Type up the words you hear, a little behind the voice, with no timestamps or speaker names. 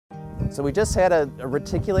So we just had a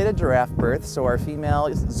reticulated giraffe birth. So our female,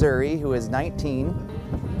 Zuri, who is 19,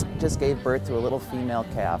 just gave birth to a little female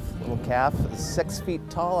calf. Little calf is 6 feet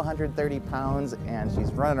tall, 130 pounds, and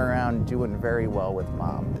she's running around doing very well with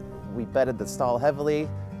mom. We bedded the stall heavily.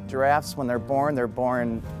 Giraffes, when they're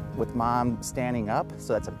born with mom standing up,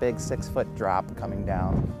 so that's a big 6-foot drop coming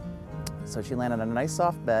down. So she landed on a nice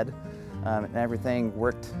soft bed, and everything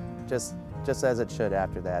worked just as it should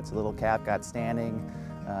after that. So the little calf got standing,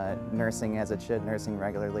 nursing as it should, nursing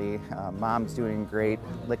regularly. Mom's doing great,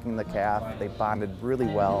 licking the calf. They bonded really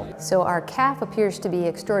well. So our calf appears to be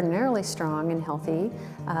extraordinarily strong and healthy.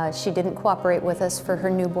 She didn't cooperate with us for her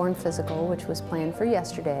newborn physical, which was planned for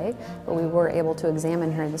yesterday, but we were able to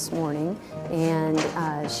examine her this morning, and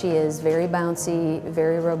she is very bouncy,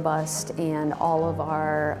 very robust, and all of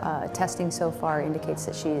our testing so far indicates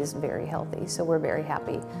that she is very healthy. So we're very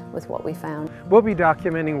happy with what we found. We'll be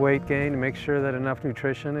documenting weight gain to make sure that enough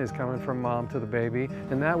nutrition is coming from mom to the baby,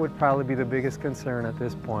 and that would probably be the biggest concern at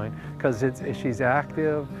this point, because she's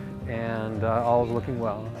active and all is looking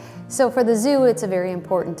well. So for the zoo, it's a very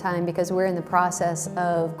important time because we're in the process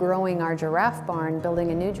of growing our giraffe barn,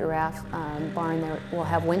 building a new giraffe barn that will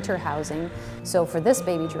have winter housing. So for this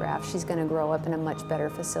baby giraffe, she's going to grow up in a much better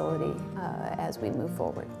facility as we move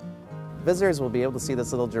forward. Visitors will be able to see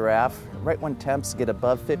this little giraffe right when temps get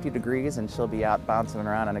above 50 degrees, and she'll be out bouncing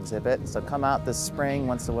around on exhibit. So come out this spring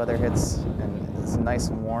once the weather hits and it's nice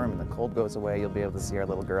and warm and the cold goes away, you'll be able to see our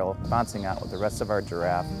little girl bouncing out with the rest of our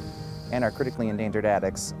giraffe and our critically endangered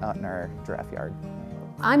addicts out in our giraffe yard.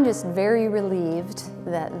 I'm just very relieved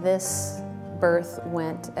that this birth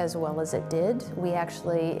went as well as it did. We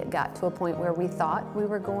actually got to a point where we thought we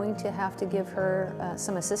were going to have to give her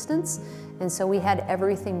some assistance, and so we had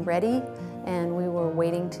everything ready and we were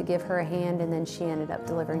waiting to give her a hand, and then she ended up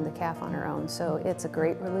delivering the calf on her own. So it's a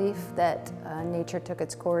great relief that nature took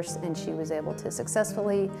its course and she was able to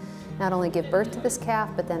successfully not only give birth to this calf,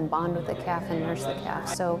 but then bond with the calf and nurse the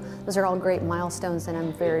calf. So those are all great milestones, and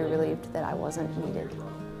I'm very relieved that I wasn't needed.